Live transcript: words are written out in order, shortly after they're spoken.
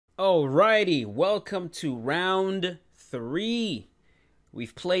Alrighty, welcome to round 3.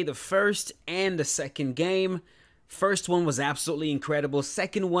 We've played the first and the second game. First one was absolutely incredible.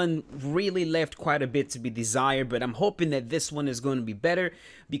 Second one really left quite a bit to be desired, but I'm hoping that this one is going to be better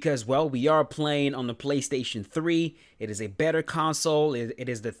because, well, we are playing on the PlayStation 3. It is a better console. It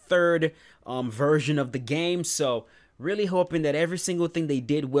is the third version of the game, so really hoping that every single thing they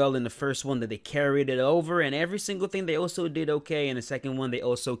did well in the first one, that they carried it over, and every single thing they also did okay in the second one, they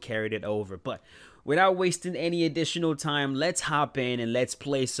also carried it over. But without wasting any additional time, let's hop in and let's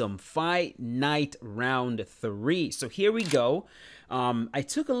play some Fight Night Round 3. So here we go. I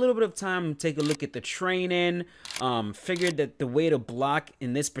took a little bit of time to take a look at the training. Figured that the way to block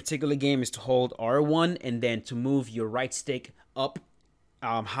in this particular game is to hold R1 and then to move your right stick up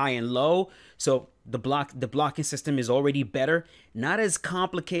high and low. So the blocking system is already better, not as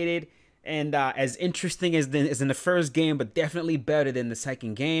complicated and as interesting as in the first game, but definitely better than the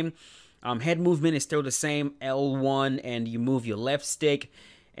second game. Head movement is still the same, L1, and you move your left stick,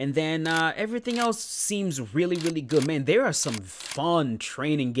 and then everything else seems really good. Man, there are some fun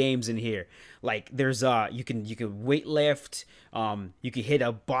training games in here. Like there's you can weight lift, you can hit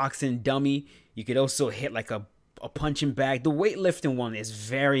a boxing dummy, you could also hit like a punching bag. The weightlifting one is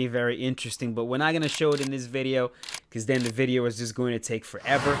very interesting, but we're not going to show it in this video because then the video is just going to take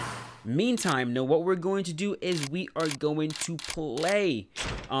forever. Meantime, no, what we're going to do is we are going to play.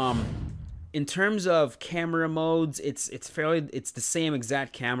 In terms of camera modes, it's the same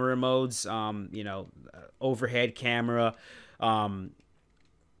exact camera modes. You know, overhead camera,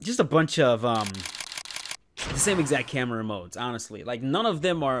 just a bunch of the same exact camera modes, honestly. Like none of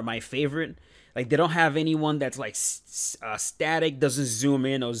them are my favorite. Like, they don't have anyone that's, like, static, doesn't zoom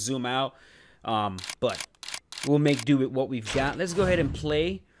in or zoom out. But we'll make do with what we've got. Let's go ahead and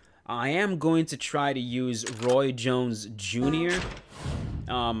play. I am going to try to use Roy Jones Jr.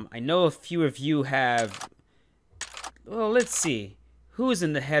 I know a few of you have... Well, let's see. Who is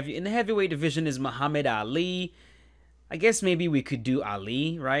in the heavyweight division is Muhammad Ali. I guess maybe we could do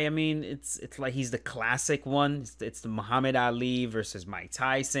Ali, right? I mean, it's like he's the classic one. It's the Muhammad Ali versus Mike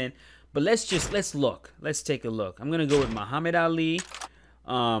Tyson. But let's look. Let's take a look. I'm gonna go with Muhammad Ali.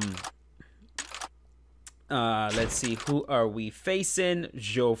 Let's see, who are we facing?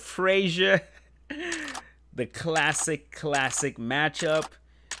 Joe Frazier. The classic matchup.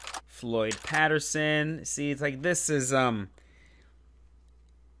 Floyd Patterson. See, it's like this is the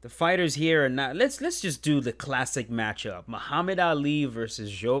fighters here are not. Let's just do the classic matchup. Muhammad Ali versus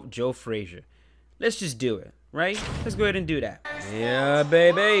Joe Frazier. Let's just do it, right? Let's go ahead and do that. Yeah,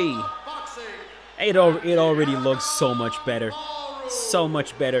 baby. It already looks so much better. So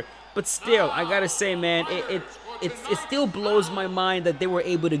much better. But still, I gotta say, man, it still blows my mind that they were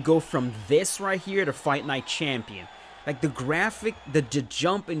able to go from this right here to Fight Night Champion. Like the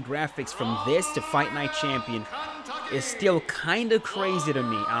jump in graphics from this to Fight Night Champion is still kind of crazy to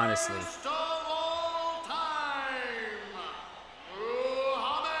me, honestly.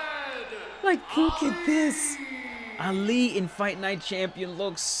 Like, look at this. Ali in Fight Night Champion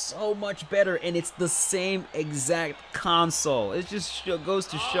looks so much better, and it's the same exact console. It just goes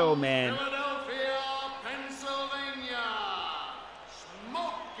to show, man.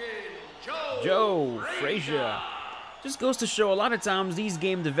 Joe Frazier. Just goes to show a lot of times these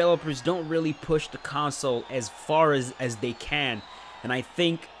game developers don't really push the console as far as they can. And I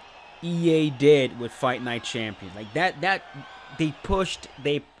think EA did with Fight Night Champion. Like that they pushed,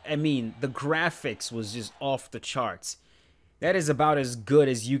 I mean, the graphics was just off the charts. That is about as good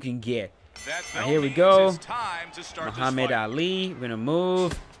as you can get. Now, here we go. Muhammad Ali. We're going to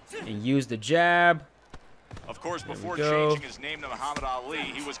move and use the jab. Of course, before changing his name to Muhammad Ali,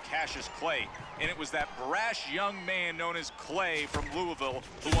 he was Cassius Clay. And it was that brash young man known as Clay from Louisville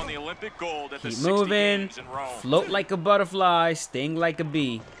who won the Olympic gold at the 60 Games in Rome. Float like a butterfly, sting like a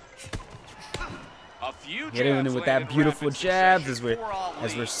bee. Get in with that beautiful jabs as we're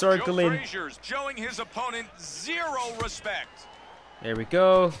circling. Joe Frazier's showing his opponent zero respect. There we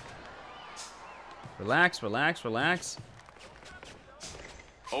go. Relax.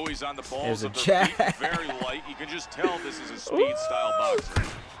 Always on the balls. There's a of the jab. feet, very light. You can just tell this is a speed style boxer.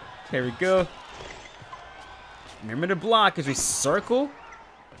 There we go. Remember to block as we circle.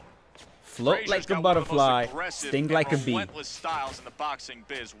 Float like a butterfly, sting like a bee. Styles in the boxing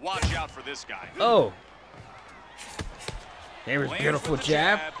biz. Watch out for this guy. Oh. There was beautiful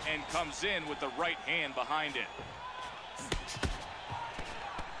jab. And comes in with the right hand behind it.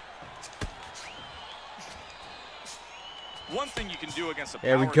 One thing you can do against a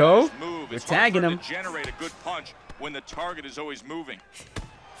there we go. Move, we're tagging him. Generate a good punch when the target is always moving.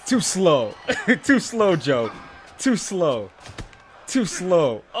 Too slow. Too slow, Joe. Too slow. Too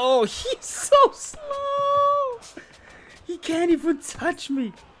slow. Oh, he's so slow. He can't even touch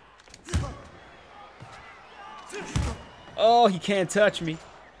me. Oh, he can't touch me.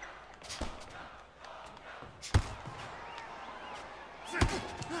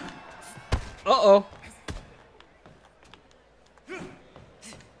 Uh-oh.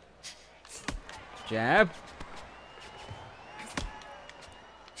 Jab.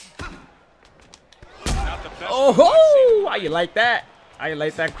 Oh, how you like that? How you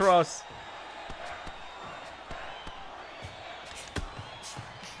like that cross?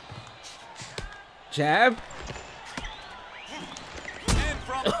 Jab. And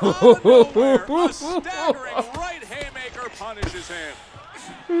from out of nowhere, a staggering right haymaker punishes him.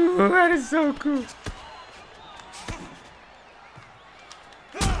 Ooh, that is so cool.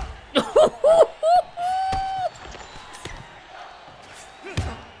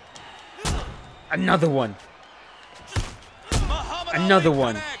 Another one. Another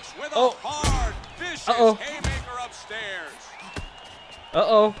one. Oh. Uh-oh.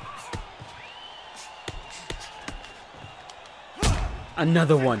 Uh-oh.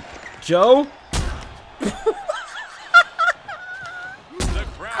 Another one. Joe? The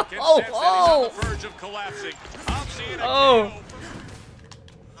crowd can sense that he's on the verge of collapsing. I'm seeing a KO.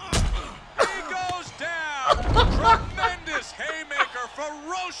 He goes down. Tremendous haymaker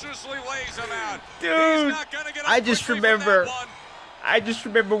ferociously lays him out. Dude, he's not gonna get up I just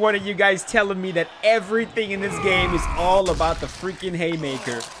remember one of you guys telling me that everything in this game is all about the freaking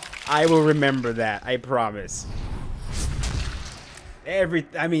haymaker. I will remember that. I promise.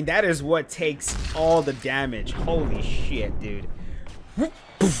 I mean, that is what takes all the damage. Holy shit, dude.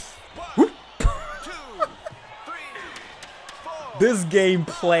 This game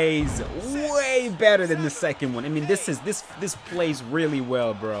plays way better than the second one. I mean, this plays really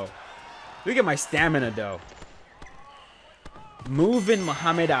well, bro. Look at my stamina, though. Moving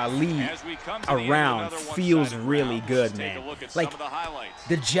Muhammad Ali around feels really good, man. Like,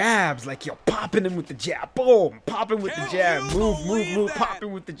 the jabs, like, you're popping him with the jab. Boom, popping with the jab. Move,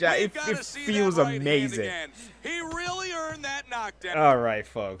 popping with the jab. It feels amazing. He really earned that knockdown. All right,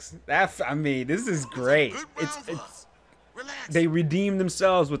 folks. I mean, this is great. They redeemed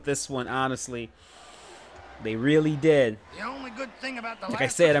themselves with this one, honestly. They really did. The only good thing about the like I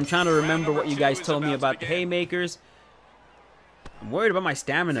said, I'm trying to remember what you guys told me about the haymakers. I'm worried about my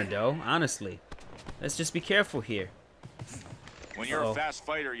stamina, though, honestly. Let's just be careful here. When you're a fast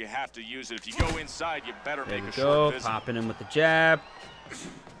fighter, you have to use it. If you go inside, you better make a short Go, visit. popping him with the jab.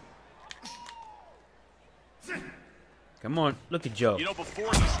 Come on, look at Joe. You know, before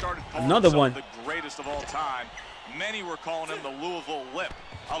he started Another one. The greatest of all time, many were calling him the Louisville Lip.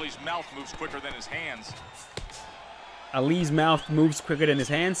 Ali's mouth moves quicker than his hands. Ali's mouth moves quicker than his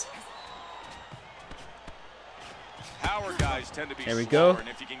hands. Power guys tend to be there we slower, go. And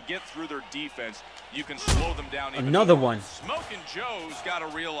if you can get through their defense, you can slow them down even Another more. one. Smoking Joe's got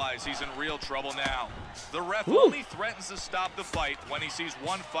to realize he's in real trouble now. The ref Woo. only threatens to stop the fight when he sees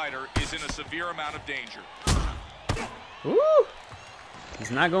one fighter is in a severe amount of danger. Woo.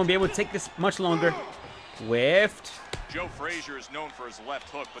 He's not going to be able to take this much longer. Whiffed. Joe Frazier is known for his left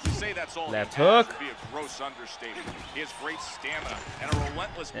hook, but to say that's all Left he has hook. would be a gross understatement. He has great stamina and a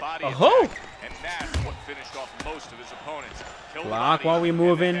relentless body Oh. attack, and that's what finished off most of his opponents. Killed Block body while we're and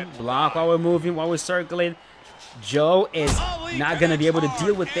moving. the head. Block while we're moving, while we're circling. Joe is Ali not going to be able to connects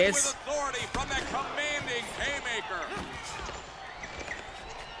deal with hard and this. with authority from that commanding haymaker.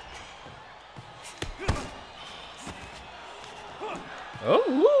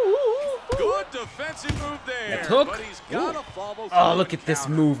 Oh, Good defensive move there. Left hook. But he's gotta follow oh, through look and at this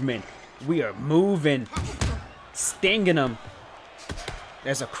counter. movement. We are moving. Stinging him.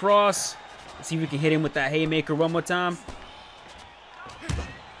 There's a cross. Let's see if we can hit him with that haymaker one more time.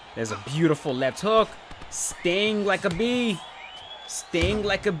 There's a beautiful left hook. Sting like a bee. Sting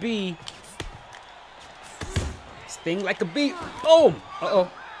like a bee. Sting like a bee. Boom.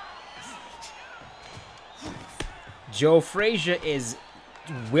 Uh-oh. Joe Frazier is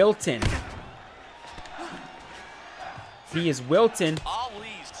wilting. He is wilting. Ali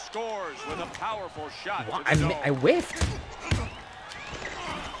scores with a powerful shot. Wow, to the dome. I whiffed.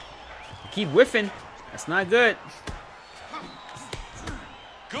 Keep whiffing. That's not good.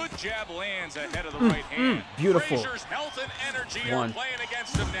 Good jab lands ahead of the right hand. Beautiful. Frazier's health and energy One. are playing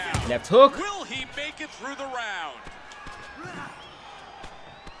against him now. Left hook. Will he make it through the round?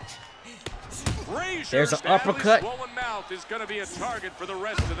 Frazier's There's an badly uppercut. swollen mouth is going to be a target for the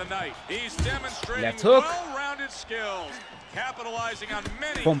rest of the night. He's demonstrating Left hook. well-rounded skills, capitalizing on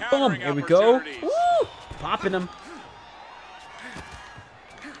many Boom, boom. countering Here we go. opportunities. Woo! Popping him.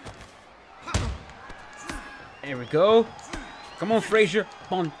 There we go. Come on, Frazier.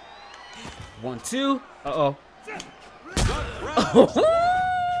 Come on. 1, 2. Uh-oh.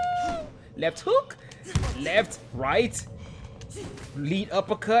 Oh. Left hook. Left, right. Lead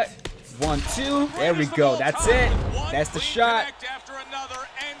uppercut. 1, 2. There we go. That's it. That's the shot.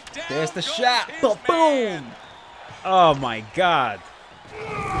 There's the shot. Boom. Oh, my God.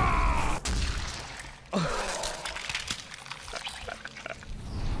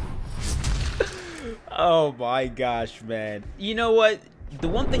 Oh my gosh, man. You know what? The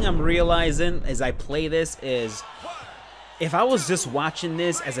one thing I'm realizing as I play this is if I was just watching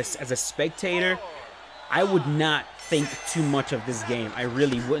this as a spectator, I would not think too much of this game. I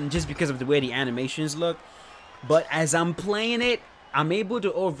really wouldn't, just because of the way the animations look. But as I'm playing it, I'm able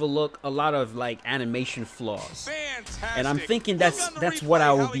to overlook a lot of like animation flaws. Fantastic. And I'm thinking that's what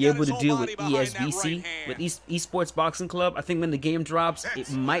I will be able to do with ESBC, with Esports Boxing Club. I think when the game drops,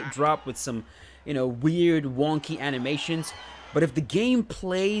 it might drop with some, you know, weird, wonky animations. But if the game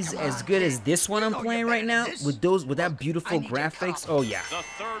plays as good as this one I'm playing right now, with that beautiful graphics, oh yeah. The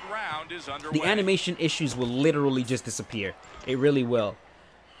third round is underway. The animation issues will literally just disappear. It really will.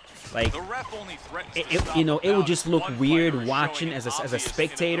 Like, you know, it will just look weird watching as a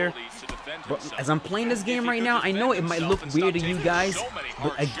spectator. But as I'm playing this game right now, I know it might look weird to you guys,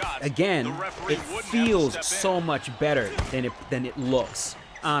 but again, it feels so much better than it looks,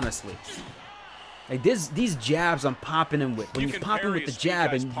 honestly. Like these jabs I'm popping him with. When you pop him with the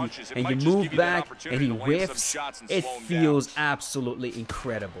jab and you move back and he whiffs, it feels absolutely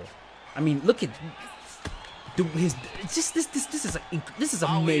incredible. I mean, look at this is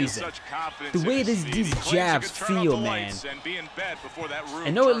amazing. The way these jabs feel, man. I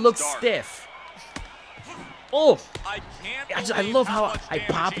know it looks stiff. Oh, I love how I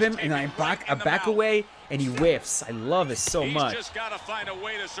pop him and I back away and he whiffs. I love it so much. Just gotta find a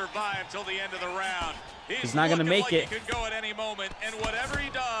way to survive until the end of the round. He's not gonna make it. He could go at any moment, and whatever he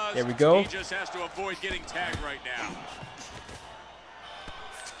does, there we go. He just has to avoid getting tagged right now.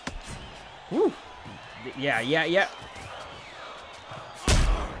 Woo. Yeah.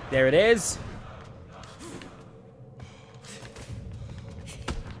 There it is.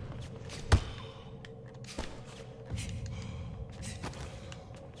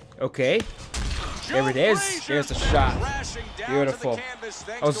 Okay. There it is. There's the shot. Beautiful.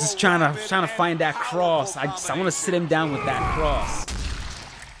 I was just trying to find that cross. I want to sit him down with that cross.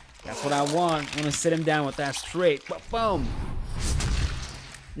 That's what I want. I want to sit him down with that straight. Boom.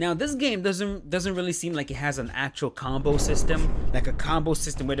 Now this game doesn't really seem like it has an actual combo system, like a combo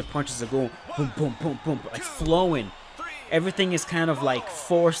system where the punches are going boom, boom, boom, boom, like flowing. Everything is kind of like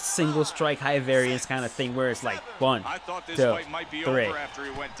forced single strike high variance kind of thing where it's like 1, 2, 3. All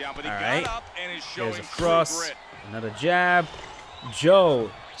right, there's a cross, another jab.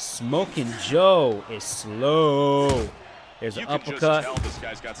 Smoking Joe is slow. There's an uppercut,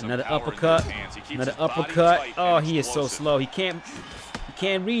 another uppercut, another uppercut. Oh, he is so slow. He can't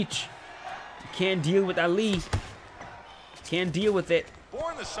reach. He can't deal with Ali. Can't deal with it.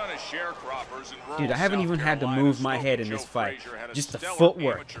 Dude, I haven't even had to move my head in this fight. Just the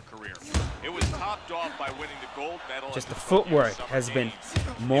footwork. Just the footwork has been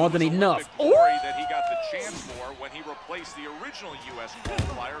more than enough.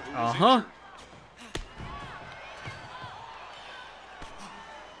 Uh-huh.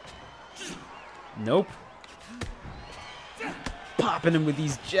 Nope. Popping him with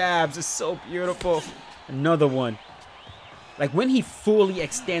these jabs is so beautiful. Another one. Like when he fully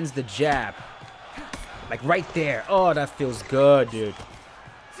extends the jab. Like right there. Oh, that feels good, dude.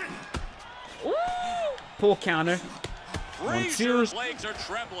 Ooh. Pull counter. 1, 2. His legs are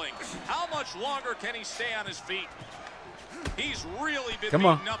trembling. How much longer can he stay on his feet? He's really been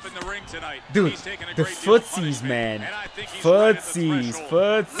beaten up in the ring tonight. Dude, the footsies, man. Footsies.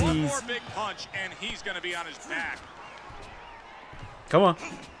 One more big punch and he's going to be on his back. Come on.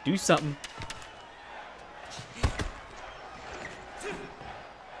 Do something.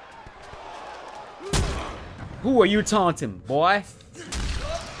 Who are you taunting, boy?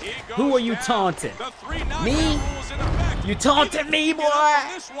 Who are you taunting? Me? You taunting me, boy?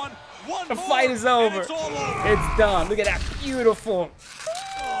 The fight is over. It's done. Look at that beautiful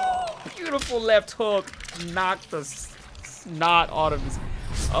left hook. Knocked the snot out of his.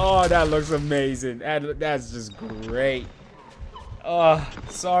 Oh, that looks amazing. That's just great. Oh,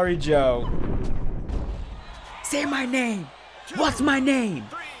 sorry, Joe. Say my name. What's my name?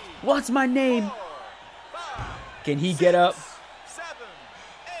 What's my name? Can he get up?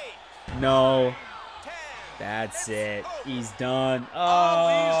 No. That's it. He's done. Oh,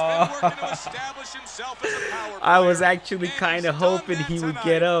 I was actually kind of hoping he would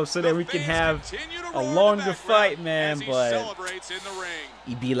get up so that we can have a longer fight, man. But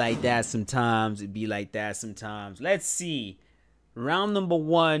it be like that sometimes. It be like that sometimes. Let's see. Round number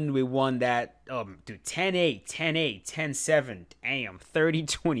 1, we won that. Dude, 10-8, 10-8, 10-7. Damn,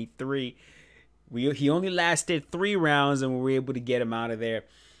 30-23. He only lasted 3 rounds, and we were able to get him out of there.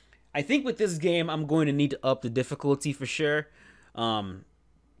 I think with this game, I'm going to need to up the difficulty for sure.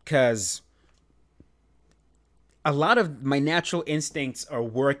 Because a lot of my natural instincts are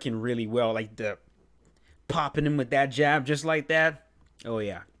working really well. Like the popping him with that jab just like that. Oh,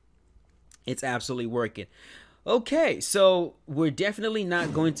 yeah. It's absolutely working. Okay, so we're definitely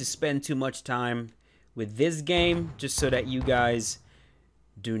not going to spend too much time with this game. Just so that you guys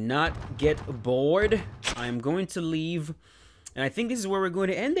do not get bored. I'm going to leave. And I think this is where we're going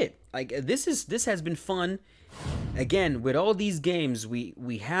to end it. Like this has been fun. Again, with all these games,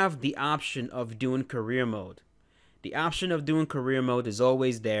 we have the option of doing career mode. The option of doing career mode is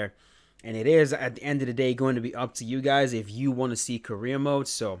always there, and it is at the end of the day going to be up to you guys if you want to see career mode.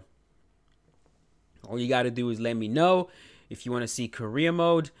 So all you got to do is let me know if you want to see career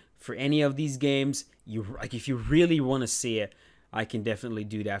mode for any of these games. If you really want to see it, I can definitely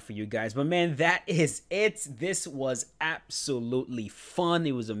do that for you guys. But man, that is it. This was absolutely fun.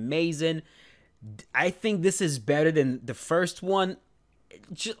 It was amazing. I think this is better than the first one.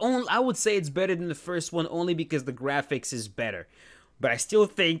 I would say it's better than the first one only because the graphics is better. But I still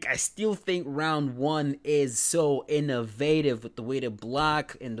think round 1 is so innovative with the way to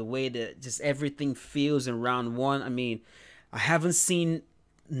block and the way that just everything feels in round 1. I mean, I haven't seen,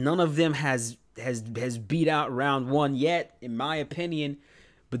 none of them has beat out round 1 yet, in my opinion.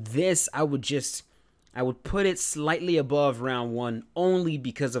 But this, I would put it slightly above round 1 only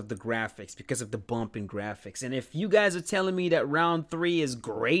because of the graphics, because of the bump in graphics. And if you guys are telling me that round 3 is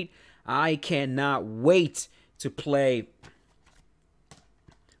great, I cannot wait to play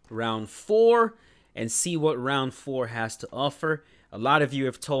round 4 and see what round 4 has to offer. A lot of you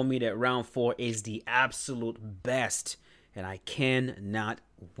have told me that round 4 is the absolute best, and I cannot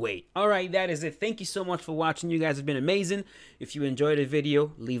wait. All right, that is it. Thank you so much for watching. You guys have been amazing. If you enjoyed the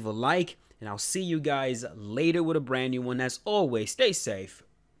video, leave a like, and I'll see you guys later with a brand new one. As always, stay safe.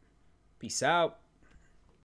 Peace out.